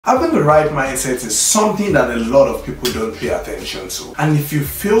Having the right mindset is something that a lot of people don't pay attention to. And if you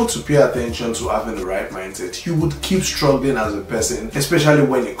fail to pay attention to having the right mindset, you would keep struggling as a person, especially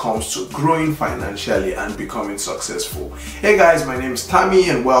when it comes to growing financially and becoming successful. Hey guys, my name is Tammy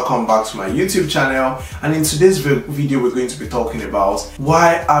and welcome back to my YouTube channel. And in today's video, we're going to be talking about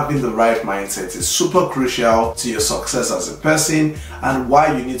why having the right mindset is super crucial to your success as a person and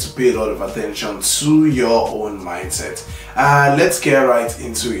why you need to pay a lot of attention to your own mindset. Let's get right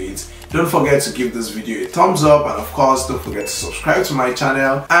into it. Don't forget to give this video a thumbs up, and of course don't forget to subscribe to my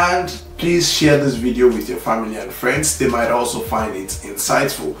channel, and please share this video with your family and friends. They might also find it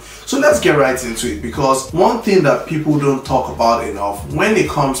insightful. So let's get right into it, because one thing that people don't talk about enough when it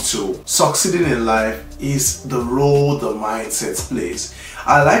comes to succeeding in life is the role the mindset plays.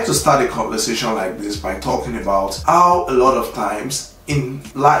 I like to start a conversation like this by talking about how a lot of times in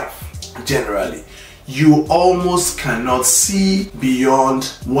life generally you almost cannot see beyond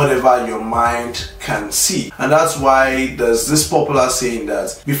whatever your mind can see. And that's why there's this popular saying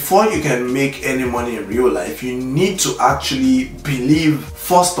that before you can make any money in real life, you need to actually believe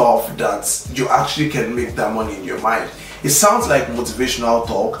first off that you actually can make that money in your mind. It sounds like motivational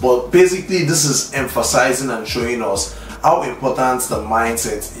talk, but basically this is emphasizing and showing us how important the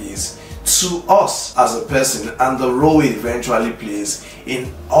mindset is to us as a person and the role it eventually plays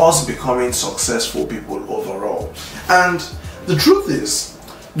in us becoming successful people overall. And the truth is,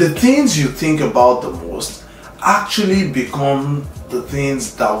 the things you think about the most actually become the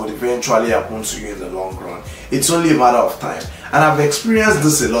things that would eventually happen to you in the long run. It's only a matter of time. And I've experienced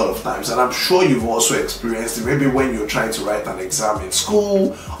this a lot of times, and I'm sure you've also experienced it. Maybe when you're trying to write an exam in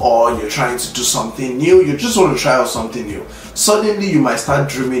school, or you're trying to do something new, you just want to try out something new. Suddenly you might start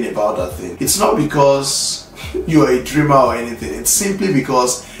dreaming about that thing. It's not because you're a dreamer or anything. It's simply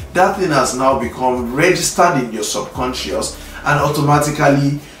because that thing has now become registered in your subconscious, and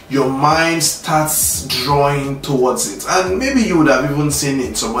automatically your mind starts drawing towards it. And maybe you would have even seen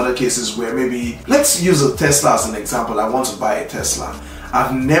in some other cases where maybe, let's use a Tesla as an example. I want to buy a Tesla.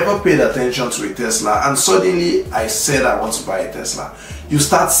 I've never paid attention to a Tesla, and suddenly I said I want to buy a Tesla. You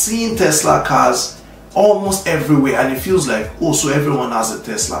start seeing Tesla cars almost everywhere, and it feels like, oh, so everyone has a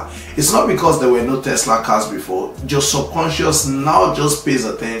Tesla. It's not because there were no Tesla cars before. Your subconscious now just pays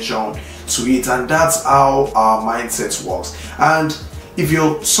attention to it, and that's how our mindset works. And if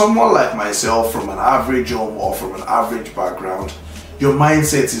you're someone like myself from an average home or from an average background, your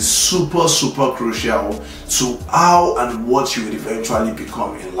mindset is super crucial to how and what you would eventually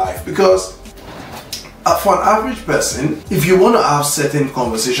become in life. Because for an average person, if you want to have certain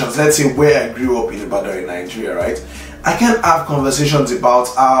conversations, let's say where I grew up in Ibadan in Nigeria, right? I can have conversations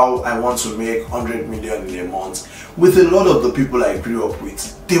about how I want to make 100 million in a month with a lot of the people I grew up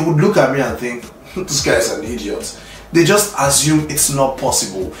with. They would look at me and think, this guy is an idiot. They just assume it's not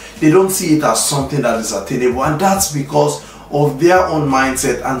possible. They don't see it as something that is attainable, and that's because of their own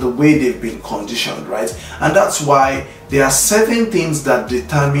mindset and the way they've been conditioned, right? And that's why there are certain things that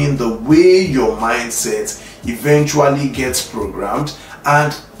determine the way your mindset eventually gets programmed,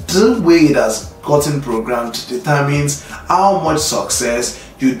 and the way it has gotten programmed determines how much success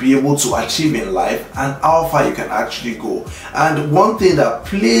you'd be able to achieve in life and how far you can actually go. And one thing that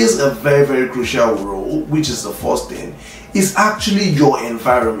plays a very crucial role, which is the first thing, is actually your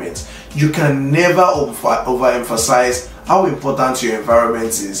environment. You can never overemphasize how important your environment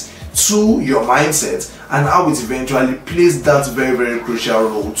is to your mindset and how it eventually plays that very crucial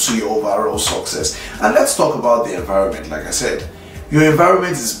role to your overall success. And let's talk about the environment. Like I said, your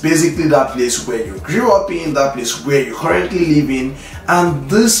environment is basically that place where you grew up in, that place where you currently live in, and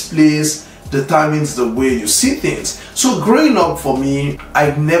this place determines the way you see things. So growing up for me,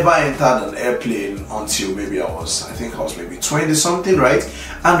 I never entered an airplane until maybe I think I was maybe 20 something, right?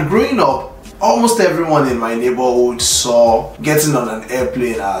 And growing up, almost everyone in my neighborhood saw getting on an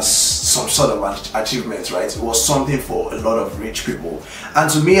airplane as some sort of an achievement, right? It was something for a lot of rich people. And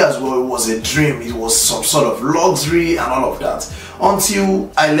to me as well, it was a dream. It was some sort of luxury and all of that.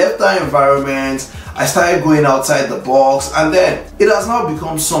 Until I left that environment, I started going outside the box, and then it has now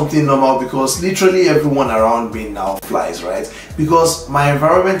become something normal because literally everyone around me now flies, right? Because my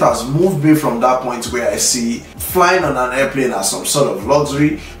environment has moved me from that point where I see flying on an airplane as some sort of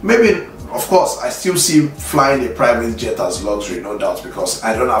luxury. Maybe, of course, I still see flying a private jet as luxury, no doubt, because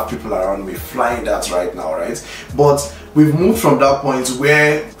I don't have people around me flying that right now, right? But we've moved from that point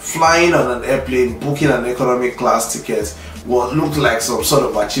where flying on an airplane, booking an economic class ticket looked like some sort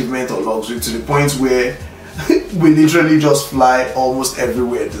of achievement or luxury, to the point where we literally just fly almost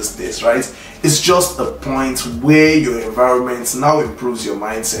everywhere these days, right? It's just a point where your environment now improves your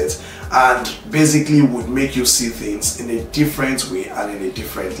mindset and basically would make you see things in a different way and in a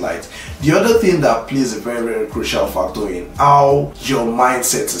different light. The other thing that plays a very, very crucial factor in how your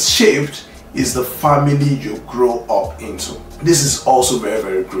mindset is shaped is the family you grow up into. This is also very,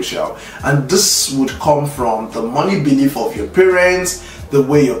 very crucial, and this would come from the money belief of your parents, the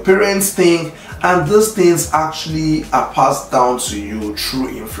way your parents think, and these things actually are passed down to you through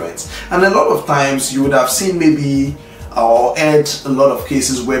influence. And a lot of times you would have seen maybe or heard a lot of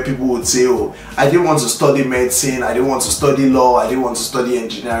cases where people would say, oh, I didn't want to study medicine, I didn't want to study law, I didn't want to study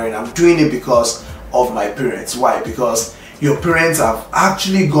engineering, I'm doing it because of my parents. Why? Because your parents have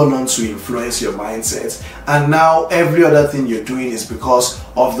actually gone on to influence your mindset, and now every other thing you're doing is because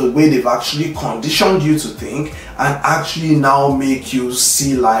of the way they've actually conditioned you to think and actually now make you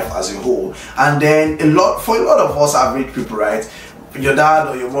see life as a whole. And then for a lot of us average people, right, your dad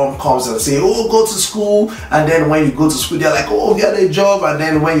or your mom comes and say, oh, go to school, and then when you go to school they're like, oh, get a job, and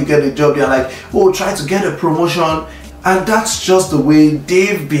then when you get a job they're like, oh, try to get a promotion. And that's just the way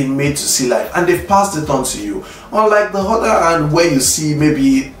they've been made to see life, and they've passed it on to you. Unlike the other hand, where you see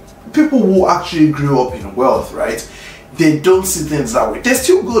maybe people who actually grew up in wealth, right? They don't see things that way. They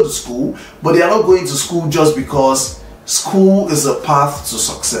still go to school, but they are not going to school just because school is a path to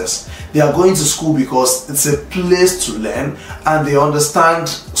success. They are going to school because it's a place to learn, and they understand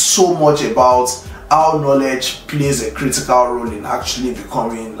so much about how knowledge plays a critical role in actually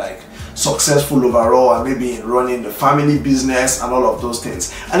becoming like successful overall, and maybe in running the family business and all of those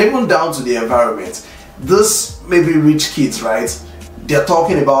things, and even down to the environment. This maybe rich kids, right, they're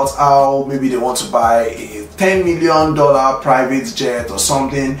talking about how maybe they want to buy a $10 million private jet or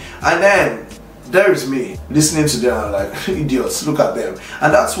something, and then there is me listening to them like idiots, look at them.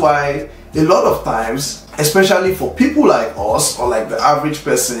 And that's why a lot of times, especially for people like us or like the average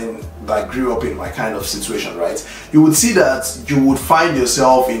person that grew up in my kind of situation, right, you would see that you would find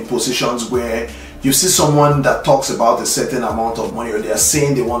yourself in positions where you see someone that talks about a certain amount of money, or they are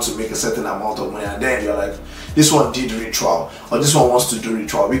saying they want to make a certain amount of money, and then you're like, this one did ritual, or this one wants to do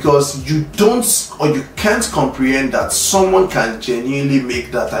ritual, because you don't, or you can't comprehend that someone can genuinely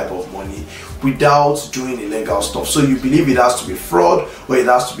make that type of money without doing illegal stuff. So you believe it has to be fraud, or it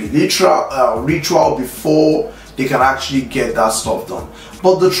has to be ritual before they can actually get that stuff done.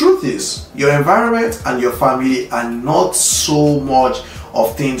 But the truth is, your environment and your family are not so much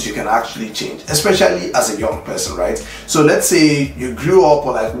of things you can actually change, especially as a young person, right? So let's say you grew up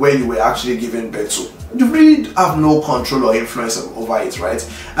or like where you were actually giving birth to, you really have no control or influence over it, right?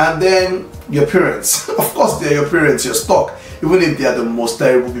 And then your parents, of course they're your parents, you're stuck. Even if they are the most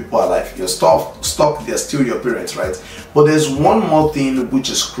terrible people alive, you're stuck, they're still your parents, right? But there's one more thing which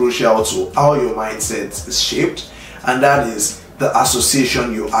is crucial to how your mindset is shaped, and that is the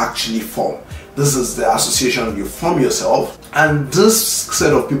association you actually form. This is the association you form yourself, and this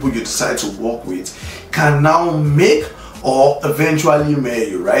set of people you decide to work with can now make or eventually marry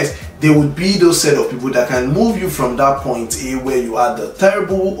you, right? They would be those set of people that can move you from that point A where you had the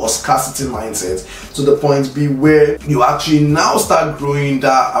terrible or scarcity mindset to the point B where you actually now start growing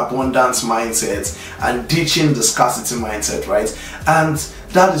that abundance mindset and ditching the scarcity mindset, right? And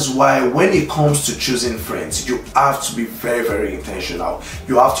that is why when it comes to choosing friends, you have to be very, very intentional.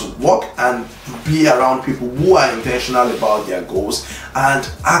 You have to work and be around people who are intentional about their goals and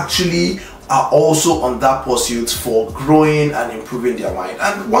actually are also on that pursuit for growing and improving their mind.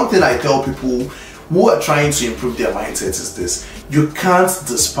 And one thing I tell people who are trying to improve their mindset is this: you can't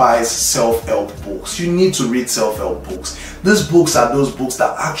despise self-help books. You need to read self-help books. These books are those books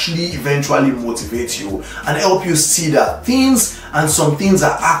that actually eventually motivate you and help you see that things and some things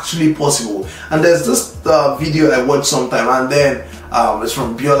are actually possible. And there's this video I watched sometime, and then it's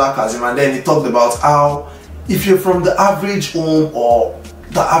from Biola Kazim, and then he talked about how if you're from the average home or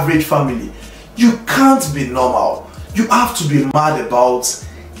the average family, you can't be normal. You have to be mad about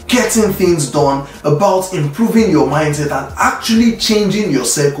getting things done, about improving your mindset and actually changing your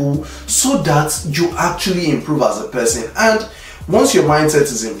circle so that you actually improve as a person. And once your mindset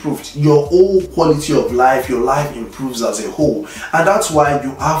is improved, your whole quality of life, your life improves as a whole. And that's why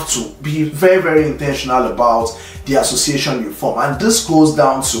you have to be very, very intentional about the association you form. And this goes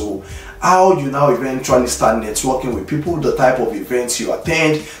down to how you now eventually start networking with people, the type of events you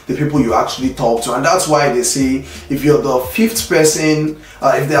attend, the people you actually talk to. And that's why they say if you're the fifth person,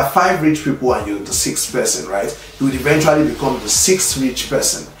 if there are 5 rich people and you're the 6th person, right, you would eventually become the 6th rich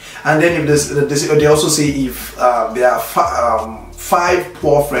person. And then if they also say if there are 5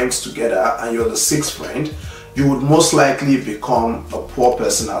 poor friends together and you're the 6th friend, you would most likely become a poor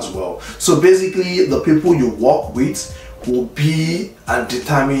person as well. So basically, the people you work with will be and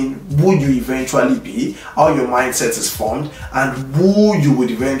determine who you eventually be, how your mindset is formed, and who you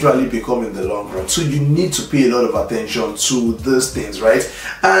would eventually become in the long run. So you need to pay a lot of attention to these things, right?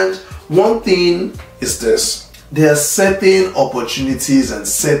 And one thing is this: there are certain opportunities and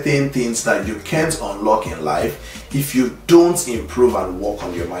certain things that you can't unlock in life if you don't improve and work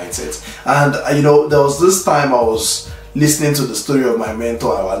on your mindset. And you know, there was this time I was listening to the story of my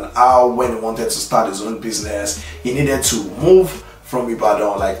mentor and how when he wanted to start his own business, he needed to move from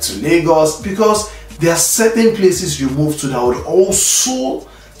Ibadan like to Lagos, because there are certain places you move to that would also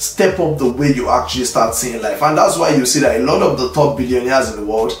step up the way you actually start seeing life. And that's why you see that a lot of the top billionaires in the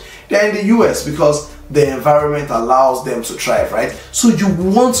world, they're in the US, because the environment allows them to thrive, right? So you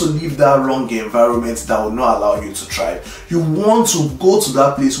want to leave that wrong environment that will not allow you to thrive. You want to go to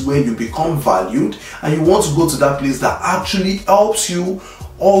that place where you become valued, and you want to go to that place that actually helps you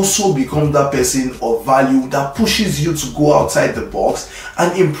also become that person of value, that pushes you to go outside the box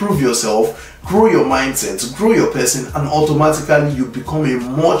and improve yourself, grow your mindset, grow your person, and automatically you become a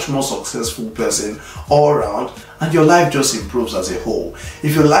much more successful person all around, and your life just improves as a whole.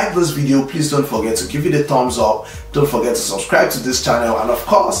 If you like this video, please don't forget to give it a thumbs up, don't forget to subscribe to this channel, and of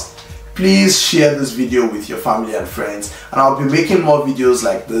course, please share this video with your family and friends, and I'll be making more videos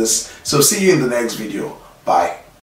like this. So see you in the next video. Bye.